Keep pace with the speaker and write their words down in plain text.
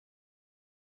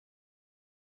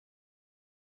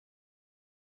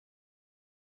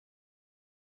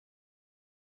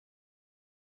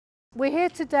we're here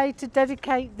today to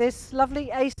dedicate this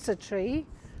lovely Acer tree,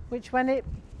 which when it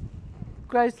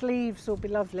grows leaves will be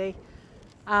lovely,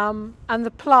 and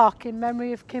the plaque in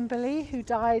memory of Kimberley, who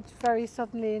died very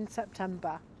suddenly in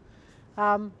September.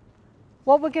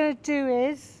 What we're going to do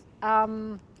is,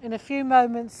 in a few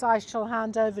moments I shall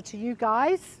hand over to you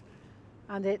guys,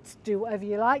 and it's do whatever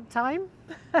you like time.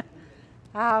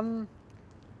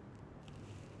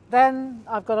 Then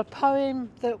I've got a poem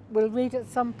that we'll read at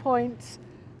some point.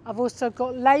 I've also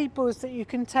got labels that you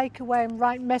can take away and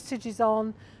write messages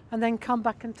on, and then come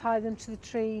back and tie them to the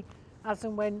tree as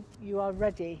and when you are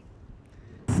ready.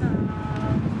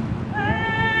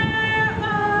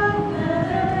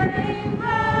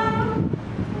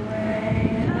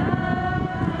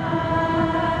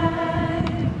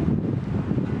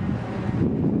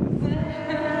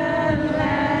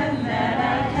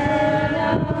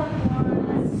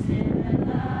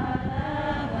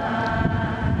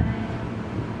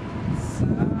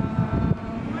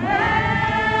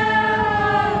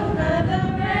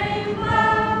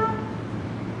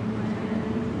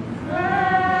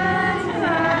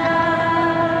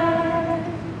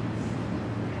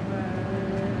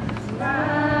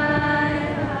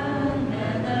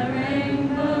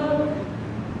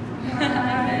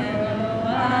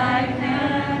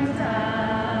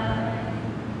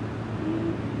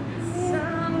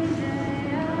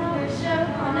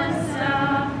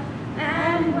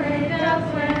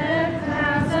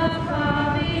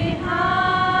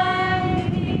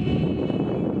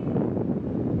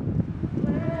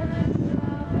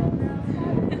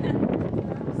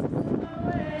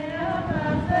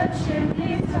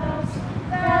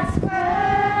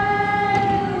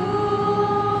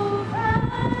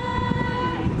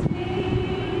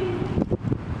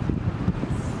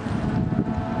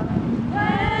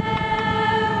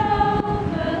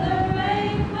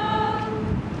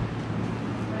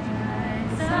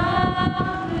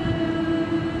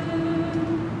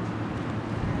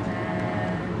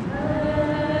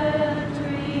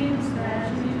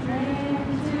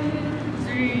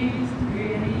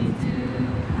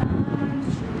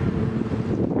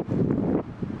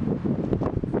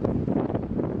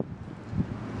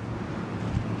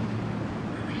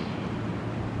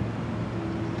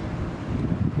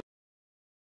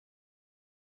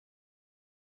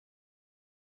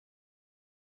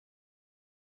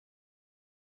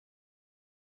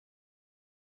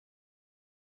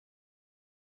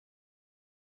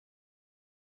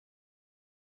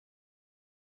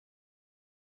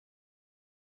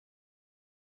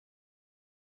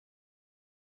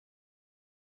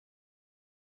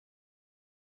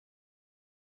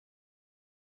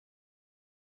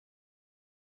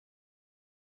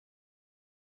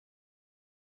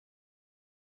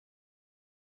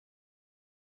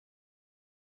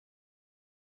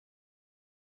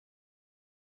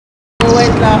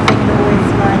 Always laughing and always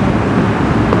smiling.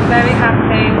 Very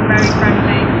happy, very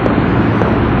friendly.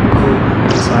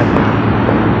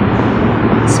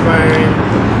 Smiling.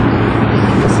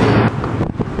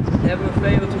 Never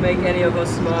failed to make any of us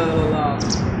smile or laugh.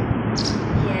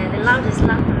 Yeah, the loudest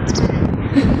laugher.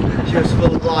 She was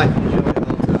full of life and joy at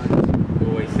all times.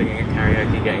 Always singing at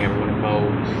karaoke, getting everyone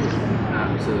involved.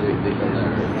 Absolutely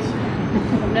hilarious.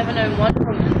 I've never known one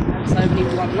woman to have so many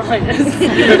one-liners.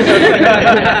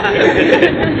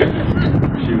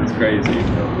 She was crazy,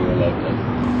 but we all loved her.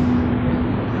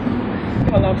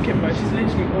 I love Kimbo, she's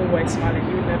literally always smiling,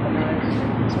 you would never know.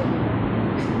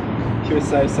 She was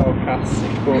so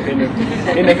sarcastic, but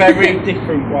in a very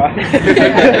different way.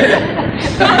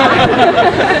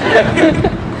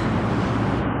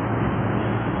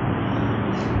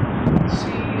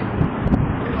 She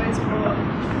always brought her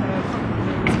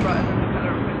confidence brighter than the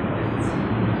colour of her clothes.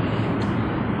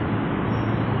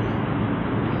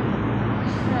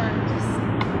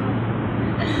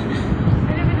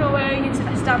 I never know where you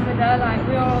stand with her, like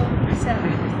we all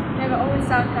never always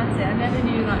sarcastic. I never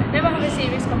knew, like, never have a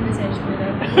serious conversation with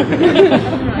her.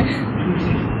 Right.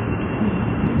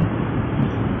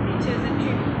 She was a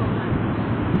true woman.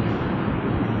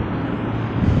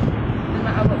 No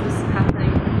matter what was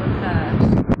happening with her,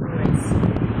 always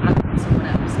asking someone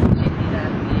else and she'd be there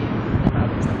for you, no matter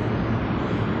what's happening.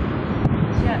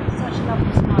 She had such a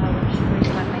lovely smile and she always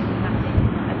like made me happy.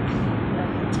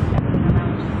 Everything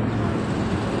around her as well.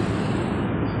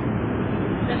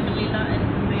 Definitely learned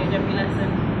from me at every lesson.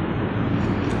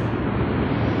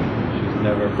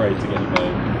 Never afraid to get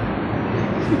involved.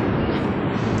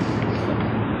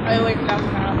 I always love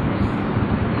her.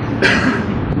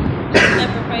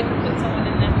 Never afraid to put someone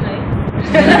in their place.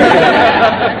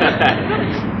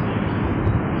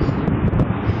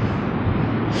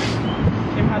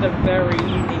 Kim had a very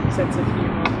unique sense of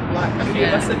humour. like a few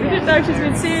of us said, we didn't know she's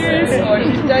been serious or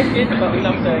she's joking, but we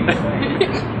loved her anyway.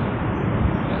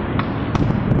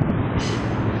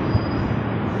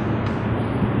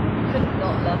 Could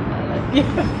not love her.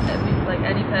 Like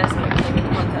any person that came into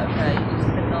contact with her, you just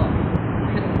could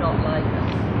not like her.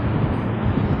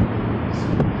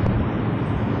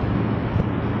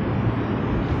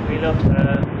 We loved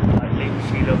her, I think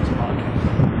she loved Mark.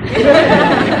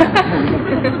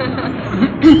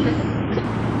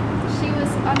 She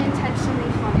was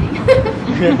unintentionally funny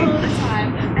all the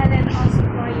time, and then asked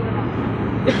why you were laughing.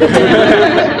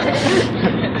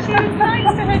 She was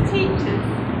nice to her teachers.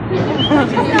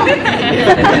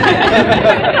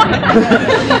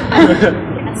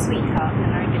 A sweetheart and a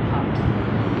very good heart.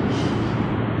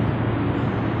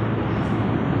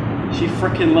 She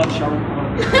freaking loved Sharon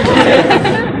Carter.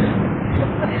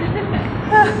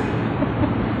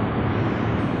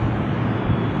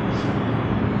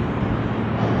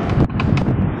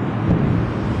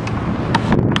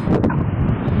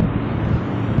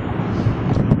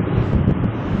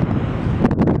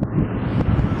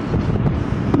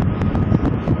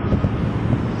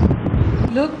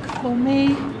 Look for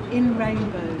me in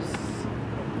rainbows.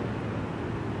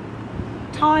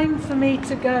 Time for me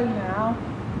to go now.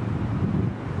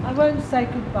 I won't say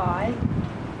goodbye.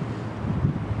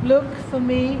 Look for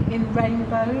me in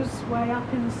rainbows way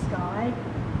up in the sky.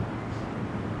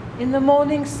 In the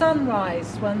morning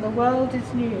sunrise when the world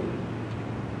is new.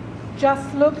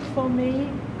 Just look for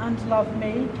me and love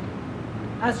me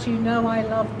as you know I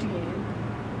loved you.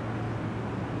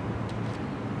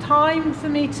 Time for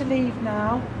me to leave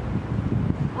now.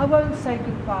 I won't say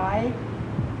goodbye.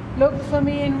 Look for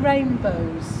me in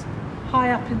rainbows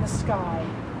high up in the sky.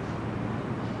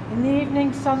 In the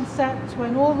evening sunset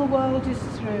when all the world is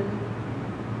through,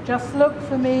 just look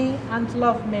for me and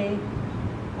love me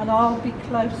and I'll be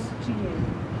close to you.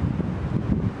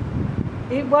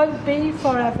 It won't be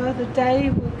forever, the day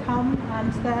will come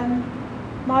and then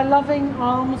my loving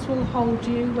arms will hold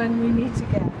you when we meet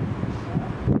again.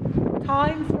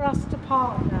 Time for us to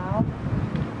part now.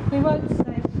 We won't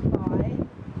say goodbye.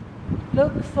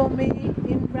 Look for me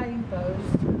in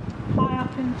rainbows, high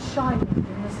up and shining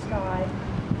in the sky.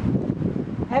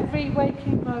 Every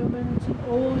waking moment and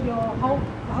all your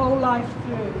whole life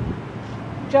through.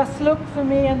 Just look for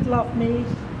me and love me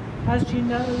as you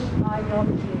know I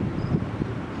loved you.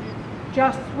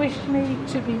 Just wish me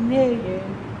to be near you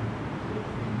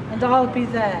and I'll be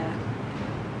there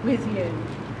with you.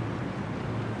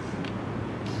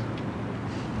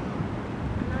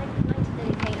 I'd like to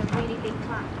dedicate a really big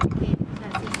clap to Kim.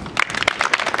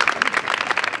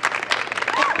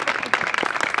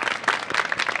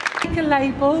 Make a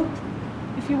label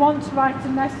if you want to write a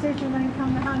message and then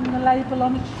come and hang the label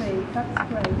on a tree. That's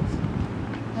great.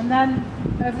 And then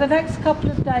over the next couple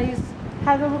of days,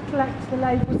 Heather will collect the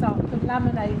labels up and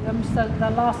laminate them so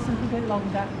they'll last a little bit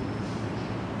longer.